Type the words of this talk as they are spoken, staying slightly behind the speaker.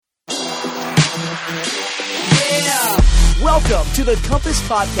Welcome to the Compass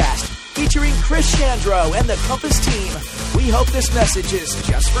Podcast, featuring Chris Chandro and the Compass team. We hope this message is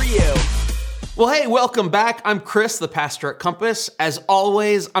just for you. Well, hey, welcome back. I'm Chris, the pastor at Compass. As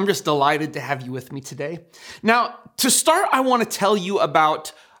always, I'm just delighted to have you with me today. Now, to start, I want to tell you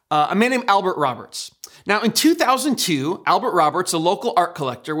about a man named Albert Roberts. Now, in 2002, Albert Roberts, a local art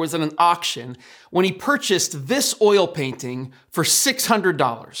collector, was at an auction when he purchased this oil painting for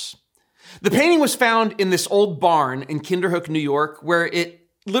 $600. The painting was found in this old barn in Kinderhook, New York, where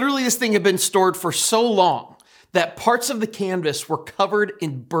this thing had been stored for so long that parts of the canvas were covered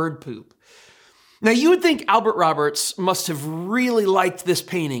in bird poop. Now, you would think Albert Roberts must have really liked this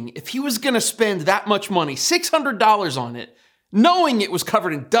painting if he was going to spend that much money, $600 on it, knowing it was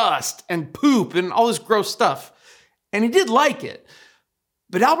covered in dust and poop and all this gross stuff. And he did like it.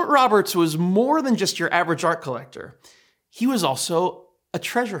 But Albert Roberts was more than just your average art collector. He was also a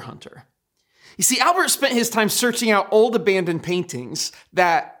treasure hunter. You see, Albert spent his time searching out old abandoned paintings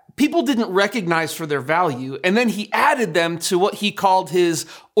that people didn't recognize for their value, and then he added them to what he called his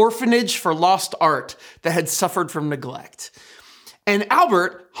orphanage for lost art that had suffered from neglect. And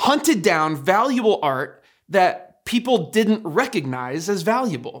Albert hunted down valuable art that people didn't recognize as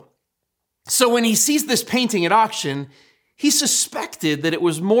valuable. So when he sees this painting at auction, he suspected that it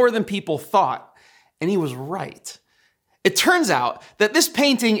was more than people thought, and he was right. It turns out that this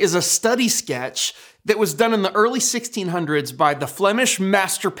painting is a study sketch that was done in the early 1600s by the Flemish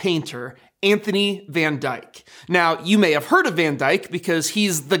master painter, Anthony van Dyck. Now, you may have heard of Van Dyck because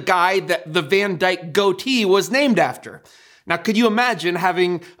he's the guy that the Van Dyck goatee was named after. Now, could you imagine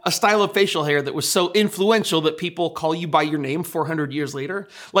having a style of facial hair that was so influential that people call you by your name 400 years later?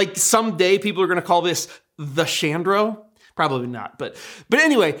 Like someday people are going to call this the Chandro? Probably not. But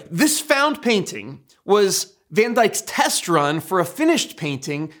anyway, this found painting was Van Dyck's test run for a finished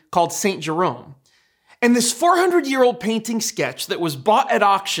painting called St. Jerome. And this 400-year-old painting sketch that was bought at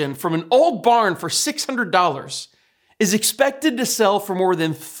auction from an old barn for $600 is expected to sell for more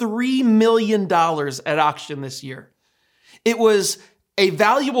than $3 million at auction this year. It was a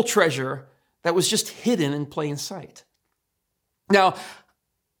valuable treasure that was just hidden in plain sight. Now,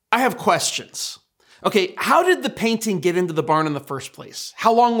 I have questions. Okay, how did the painting get into the barn in the first place?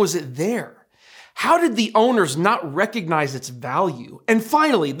 How long was it there? How did the owners not recognize its value? And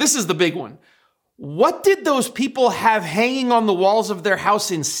finally, this is the big one. What did those people have hanging on the walls of their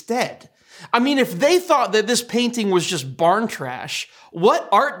house instead? I mean, if they thought that this painting was just barn trash, what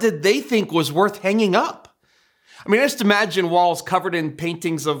art did they think was worth hanging up? I mean, I just imagine walls covered in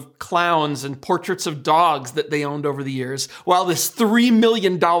paintings of clowns and portraits of dogs that they owned over the years, while this $3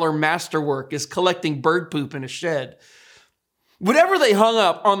 million masterwork is collecting bird poop in a shed. Whatever they hung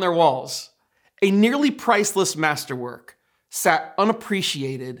up on their walls, a nearly priceless masterwork sat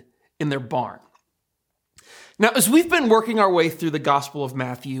unappreciated in their barn. Now, as we've been working our way through the Gospel of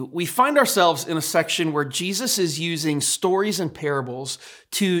Matthew, we find ourselves in a section where Jesus is using stories and parables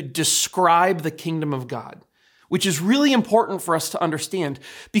to describe the kingdom of God, which is really important for us to understand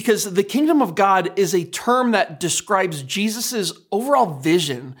because the kingdom of God is a term that describes Jesus's overall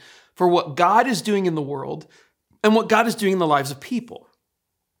vision for what God is doing in the world and what God is doing in the lives of people.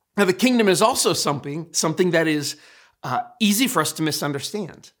 Now, the kingdom is also something that is easy for us to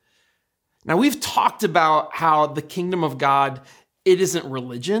misunderstand. Now, we've talked about how the kingdom of God, it isn't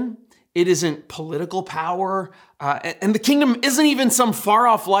religion, it isn't political power, and the kingdom isn't even some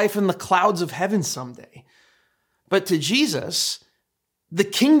far-off life in the clouds of heaven someday. But to Jesus, the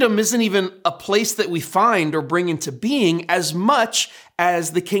kingdom isn't even a place that we find or bring into being as much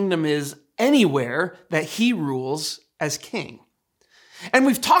as the kingdom is anywhere that he rules as king. And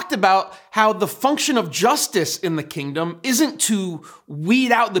we've talked about how the function of justice in the kingdom isn't to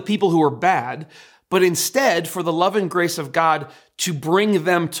weed out the people who are bad, but instead for the love and grace of God to bring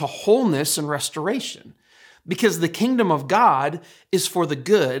them to wholeness and restoration. Because the kingdom of God is for the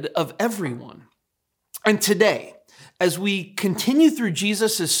good of everyone. And today, as we continue through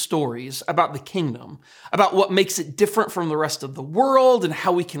Jesus' stories about the kingdom, about what makes it different from the rest of the world and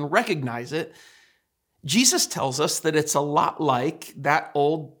how we can recognize it, Jesus tells us that it's a lot like that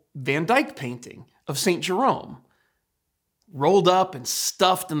old Van Dyck painting of St. Jerome, rolled up and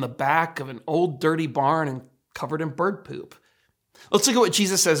stuffed in the back of an old dirty barn and covered in bird poop. Let's look at what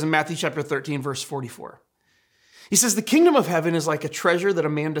Jesus says in Matthew chapter 13, verse 44. He says, "The kingdom of heaven is like a treasure that a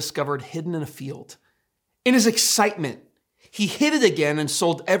man discovered hidden in a field. In his excitement, he hid it again and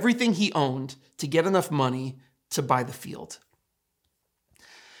sold everything he owned to get enough money to buy the field."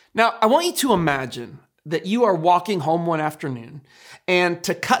 Now, I want you to imagine that you are walking home one afternoon, and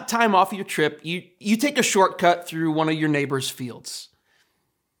to cut time off your trip, you take a shortcut through one of your neighbor's fields.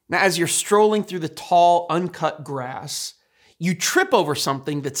 Now, as you're strolling through the tall, uncut grass, you trip over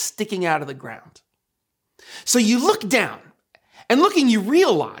something that's sticking out of the ground. So you look down, and looking, you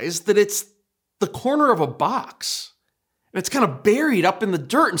realize that it's the corner of a box. And it's kind of buried up in the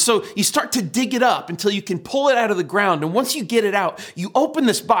dirt. And so you start to dig it up until you can pull it out of the ground. And once you get it out, you open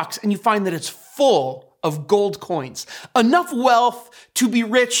this box and you find that it's full of gold coins, enough wealth to be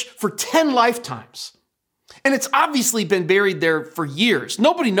rich for 10 lifetimes. And it's obviously been buried there for years.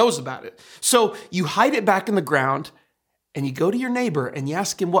 Nobody knows about it. So you hide it back in the ground and you go to your neighbor and you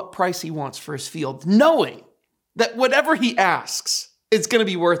ask him what price he wants for his field, knowing that whatever he asks, it's going to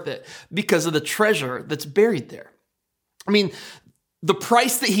be worth it because of the treasure that's buried there. I mean, the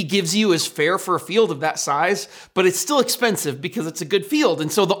price that he gives you is fair for a field of that size, but it's still expensive because it's a good field.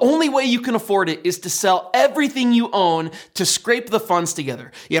 And so the only way you can afford it is to sell everything you own to scrape the funds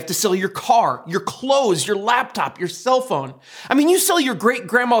together. You have to sell your car, your clothes, your laptop, your cell phone. I mean, you sell your great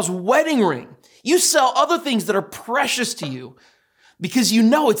grandma's wedding ring. You sell other things that are precious to you because you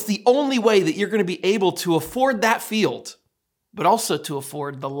know it's the only way that you're going to be able to afford that field, but also to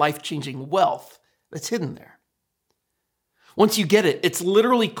afford the life-changing wealth that's hidden there. Once you get it, it's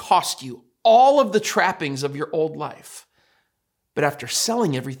literally cost you all of the trappings of your old life. But after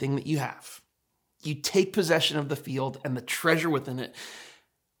selling everything that you have, you take possession of the field and the treasure within it.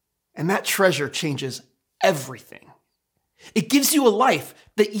 And that treasure changes everything. It gives you a life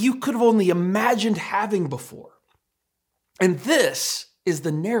that you could have only imagined having before. And this is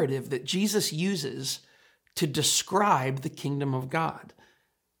the narrative that Jesus uses to describe the kingdom of God.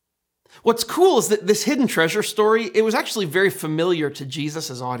 What's cool is that this hidden treasure story, it was actually very familiar to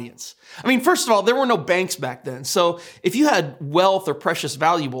Jesus' audience. I mean, first of all, there were no banks back then. So if you had wealth or precious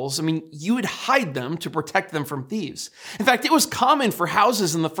valuables, I mean, you would hide them to protect them from thieves. In fact, it was common for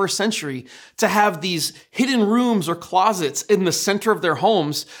houses in the first century to have these hidden rooms or closets in the center of their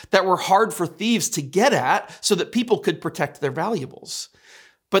homes that were hard for thieves to get at so that people could protect their valuables.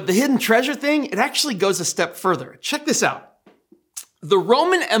 But the hidden treasure thing, it actually goes a step further. Check this out. The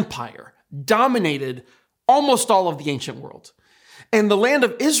Roman Empire dominated almost all of the ancient world. And the land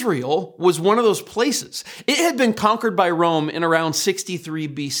of Israel was one of those places. It had been conquered by Rome in around 63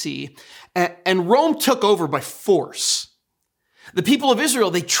 BC, and Rome took over by force. The people of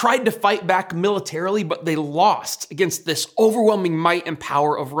Israel, they tried to fight back militarily, but they lost against this overwhelming might and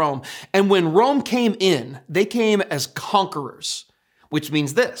power of Rome. And when Rome came in, they came as conquerors, which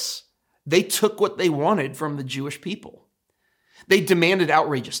means this: they took what they wanted from the Jewish people. They demanded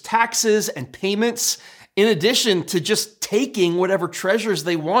outrageous taxes and payments, in addition to just taking whatever treasures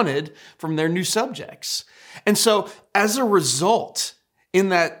they wanted from their new subjects. And so as a result, in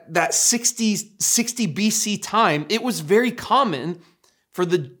that 60 BC time, it was very common for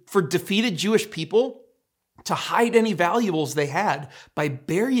defeated Jewish people to hide any valuables they had by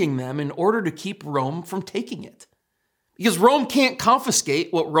burying them in order to keep Rome from taking it. Because Rome can't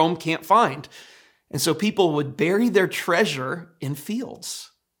confiscate what Rome can't find. And so people would bury their treasure in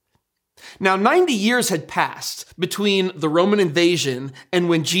fields. Now, 90 years had passed between the Roman invasion and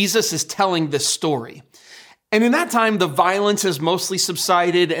when Jesus is telling this story. And in that time, the violence has mostly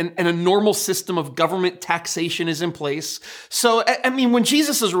subsided and a normal system of government taxation is in place. So, I mean, when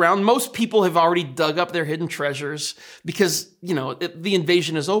Jesus is around, most people have already dug up their hidden treasures because, the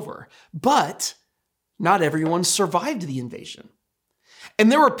invasion is over. But not everyone survived the invasion.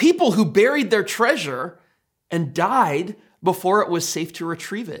 And there were people who buried their treasure and died before it was safe to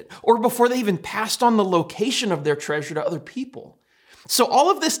retrieve it, or before they even passed on the location of their treasure to other people. So all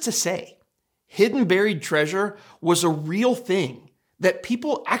of this to say, hidden buried treasure was a real thing that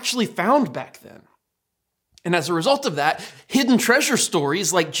people actually found back then. And as a result of that, hidden treasure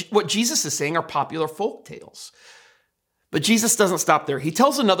stories like what Jesus is saying are popular folk tales. But Jesus doesn't stop there. He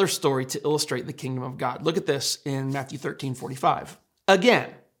tells another story to illustrate the kingdom of God. Look at this in Matthew 13:45. Again,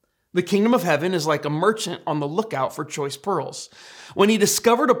 the kingdom of heaven is like a merchant on the lookout for choice pearls. When he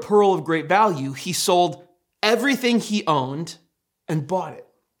discovered a pearl of great value, he sold everything he owned and bought it.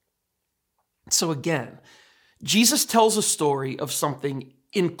 So again, Jesus tells a story of something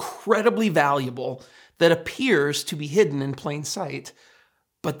incredibly valuable that appears to be hidden in plain sight,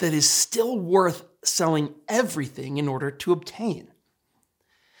 but that is still worth selling everything in order to obtain.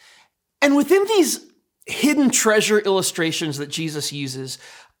 And within these hidden treasure illustrations that Jesus uses,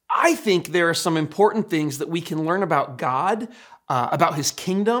 I think there are some important things that we can learn about God, about his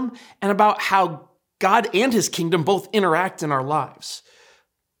kingdom, and about how God and his kingdom both interact in our lives.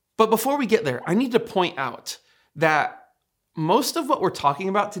 But before we get there, I need to point out that most of what we're talking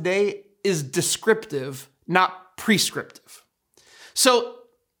about today is descriptive, not prescriptive. So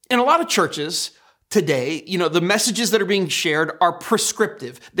in a lot of churches, today, the messages that are being shared are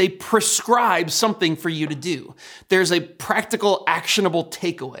prescriptive. They prescribe something for you to do. There's a practical, actionable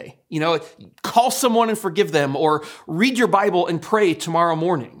takeaway. Call someone and forgive them, or read your Bible and pray tomorrow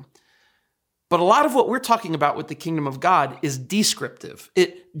morning. But a lot of what we're talking about with the kingdom of God is descriptive.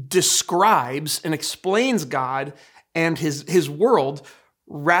 It describes and explains God and his world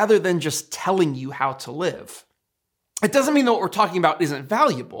rather than just telling you how to live. It doesn't mean that what we're talking about isn't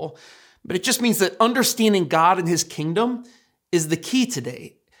valuable, but it just means that understanding God and his kingdom is the key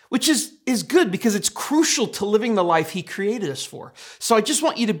today, which is good because it's crucial to living the life he created us for. So I just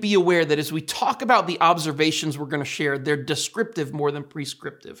want you to be aware that as we talk about the observations we're going to share, they're descriptive more than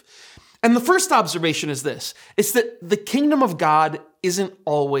prescriptive. And the first observation is this: it's that the kingdom of God isn't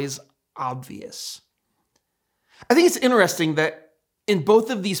always obvious. I think it's interesting that in both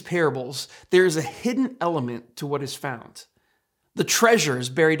of these parables, there is a hidden element to what is found. The treasure is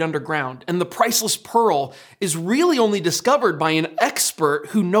buried underground, and the priceless pearl is really only discovered by an expert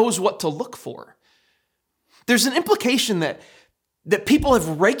who knows what to look for. There's an implication that people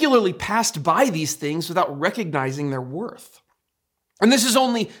have regularly passed by these things without recognizing their worth. And this is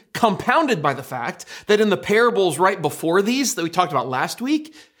only compounded by the fact that in the parables right before these that we talked about last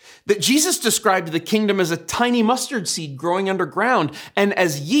week, that Jesus described the kingdom as a tiny mustard seed growing underground and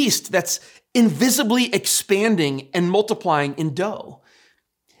as yeast that's invisibly expanding and multiplying in dough.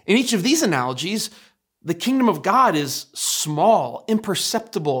 In each of these analogies, the kingdom of God is small,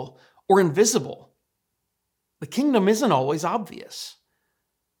 imperceptible, or invisible. The kingdom isn't always obvious,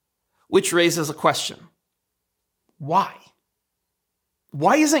 which raises a question. Why?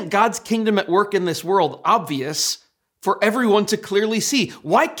 Why isn't God's kingdom at work in this world obvious for everyone to clearly see?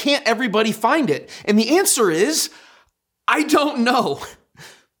 Why can't everybody find it? And the answer is, I don't know.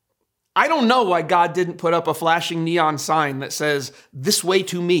 I don't know why God didn't put up a flashing neon sign that says, "This way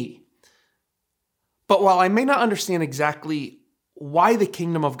to me." But while I may not understand exactly why the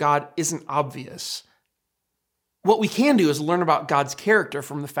kingdom of God isn't obvious, what we can do is learn about God's character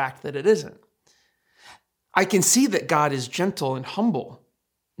from the fact that it isn't. I can see that God is gentle and humble,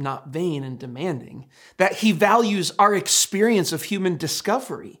 not vain and demanding, that he values our experience of human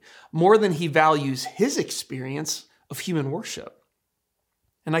discovery more than he values his experience of human worship.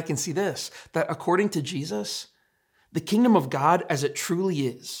 And I can see this, that according to Jesus, the kingdom of God as it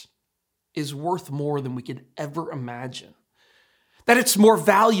truly is worth more than we could ever imagine. That it's more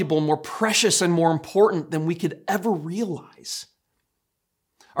valuable, more precious, and more important than we could ever realize.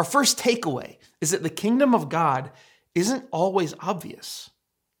 Our first takeaway is that the kingdom of God isn't always obvious.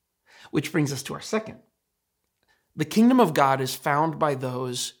 Which brings us to our second. The kingdom of God is found by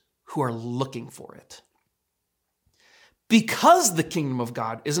those who are looking for it. Because the kingdom of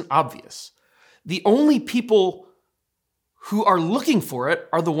God isn't obvious, the only people who are looking for it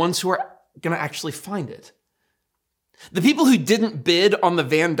are the ones who are going to actually find it. The people who didn't bid on the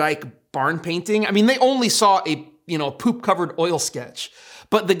Van Dyke barn painting, they only saw a poop-covered oil sketch.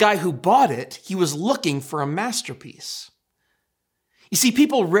 But the guy who bought it, he was looking for a masterpiece. You see,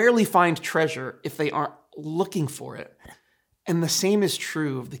 people rarely find treasure if they aren't looking for it. And the same is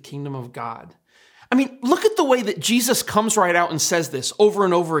true of the kingdom of God. Look at the way that Jesus comes right out and says this over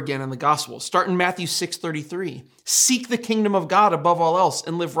and over again in the gospel. Start in Matthew 6:33. Seek the kingdom of God above all else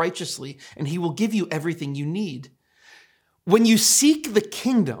and live righteously, and he will give you everything you need. When you seek the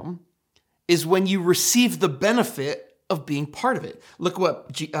kingdom is when you receive the benefit of being part of it. Look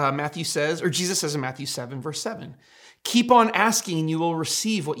what Matthew says, or Jesus says in Matthew 7, verse 7. Keep on asking and you will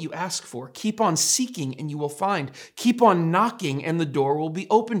receive what you ask for. Keep on seeking and you will find. Keep on knocking and the door will be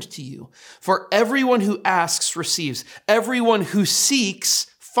opened to you. For everyone who asks receives. Everyone who seeks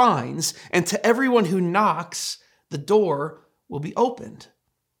finds. And to everyone who knocks, the door will be opened.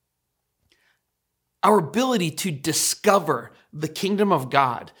 Our ability to discover the kingdom of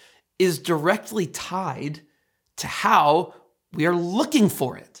God is directly tied to how we are looking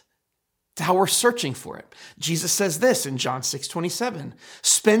for it, to how we're searching for it. Jesus says this in John 6:27,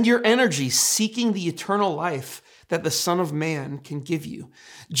 spend your energy seeking the eternal life that the Son of Man can give you.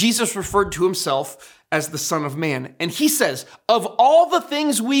 Jesus referred to himself as the Son of Man, and he says, of all the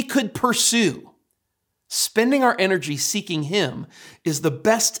things we could pursue, spending our energy seeking him is the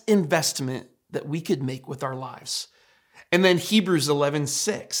best investment that we could make with our lives. And then Hebrews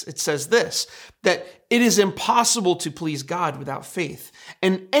 11:6, it says this, that it is impossible to please God without faith.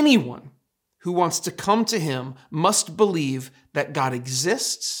 And anyone who wants to come to him must believe that God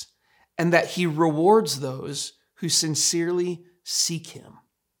exists and that he rewards those who sincerely seek him.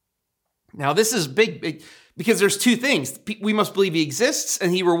 Now, this is big because there's two things. We must believe he exists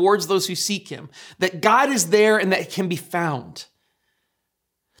and he rewards those who seek him, that God is there and that it can be found.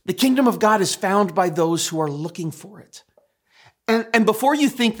 The kingdom of God is found by those who are looking for it. And before you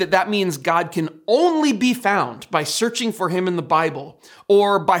think that that means God can only be found by searching for him in the Bible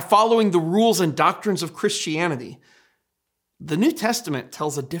or by following the rules and doctrines of Christianity, the New Testament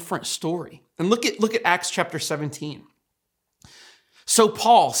tells a different story. And look at Acts chapter 17. So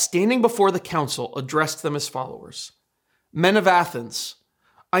Paul, standing before the council, addressed them as followers. Men of Athens,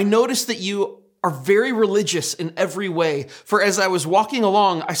 I noticed that you are very religious in every way, for as I was walking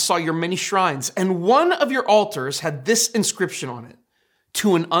along, I saw your many shrines, and one of your altars had this inscription on it,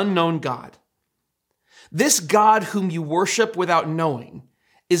 to an unknown God. This God whom you worship without knowing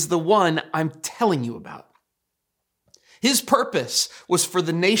is the one I'm telling you about. His purpose was for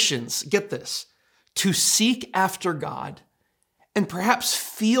the nations, get this, to seek after God and perhaps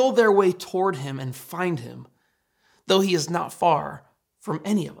feel their way toward him and find him, though he is not far from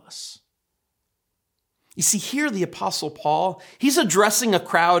any of us. You see, here the Apostle Paul, he's addressing a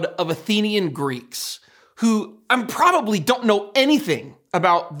crowd of Athenian Greeks who probably don't know anything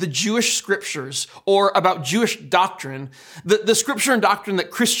about the Jewish scriptures or about Jewish doctrine, the scripture and doctrine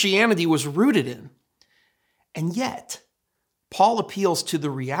that Christianity was rooted in. And yet, Paul appeals to the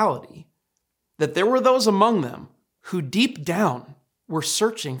reality that there were those among them who deep down were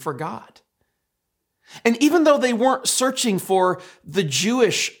searching for God. And even though they weren't searching for the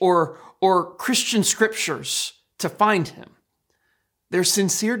Jewish or Christian scriptures to find him, their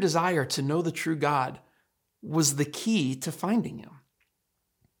sincere desire to know the true God was the key to finding him.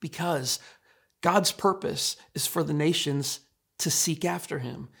 Because God's purpose is for the nations to seek after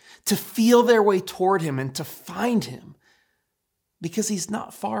him, to feel their way toward him and to find him, because he's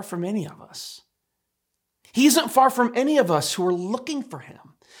not far from any of us. He isn't far from any of us who are looking for him.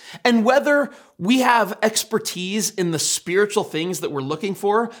 And whether we have expertise in the spiritual things that we're looking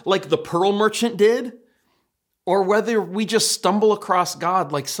for, like the pearl merchant did, or whether we just stumble across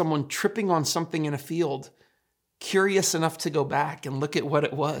God like someone tripping on something in a field, curious enough to go back and look at what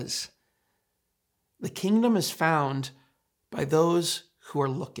it was, the kingdom is found by those who are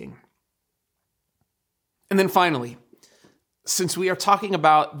looking. And then finally, since we are talking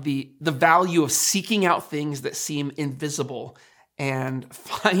about the value of seeking out things that seem invisible and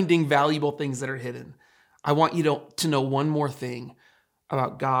finding valuable things that are hidden, I want you to know one more thing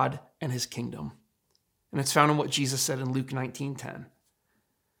about God and his kingdom. And it's found in what Jesus said in Luke 19:10.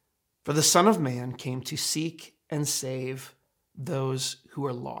 For the Son of Man came to seek and save those who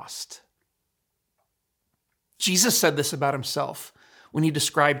are lost. Jesus said this about himself when he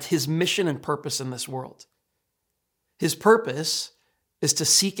described his mission and purpose in this world. His purpose is to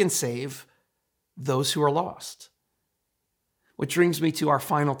seek and save those who are lost. Which brings me to our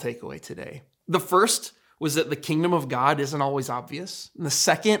final takeaway today. The first was that the kingdom of God isn't always obvious. And the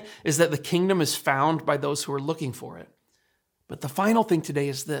second is that the kingdom is found by those who are looking for it. But the final thing today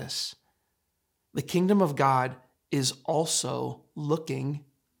is this. The kingdom of God is also looking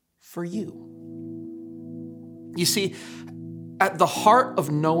for you. You see, at the heart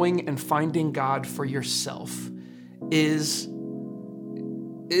of knowing and finding God for yourself is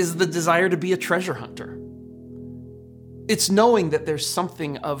the desire to be a treasure hunter. It's knowing that there's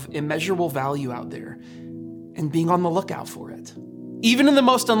something of immeasurable value out there and being on the lookout for it, even in the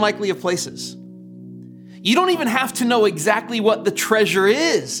most unlikely of places. You don't even have to know exactly what the treasure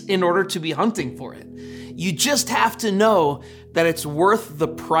is in order to be hunting for it. You just have to know that it's worth the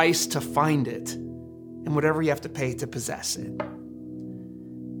price to find it and whatever you have to pay to possess it.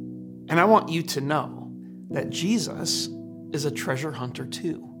 And I want you to know that Jesus is a treasure hunter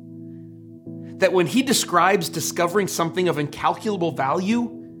too. That when he describes discovering something of incalculable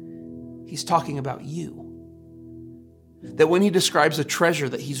value, he's talking about you. That when he describes a treasure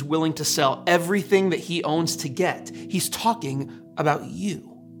that he's willing to sell everything that he owns to get, he's talking about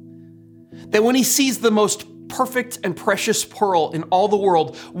you. That when he sees the most perfect and precious pearl in all the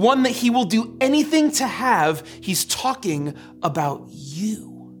world, one that he will do anything to have, he's talking about you.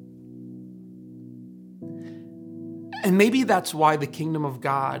 And maybe that's why the kingdom of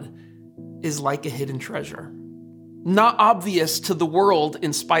God is like a hidden treasure, not obvious to the world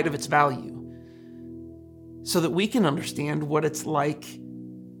in spite of its value, so that we can understand what it's like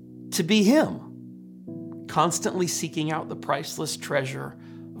to be him, constantly seeking out the priceless treasure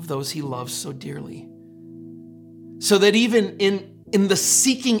of those he loves so dearly. So that even in the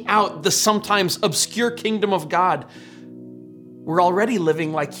seeking out the sometimes obscure kingdom of God, we're already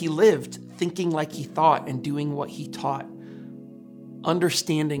living like he lived, thinking like he thought, and doing what he taught.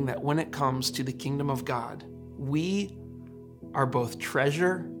 Understanding that when it comes to the kingdom of God, we are both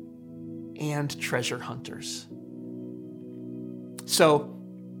treasure and treasure hunters. So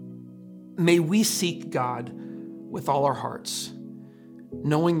may we seek God with all our hearts.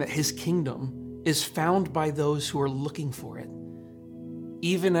 knowing that his kingdom is found by those who are looking for it,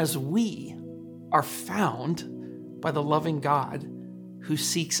 even as we are found by the loving God who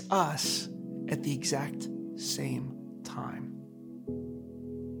seeks us at the exact same time.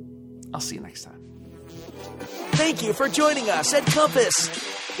 I'll see you next time. Thank you for joining us at Compass.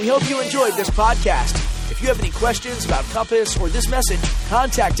 We hope you enjoyed this podcast. If you have any questions about Compass or this message,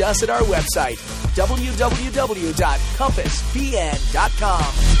 contact us at our website,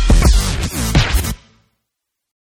 www.compassbn.com.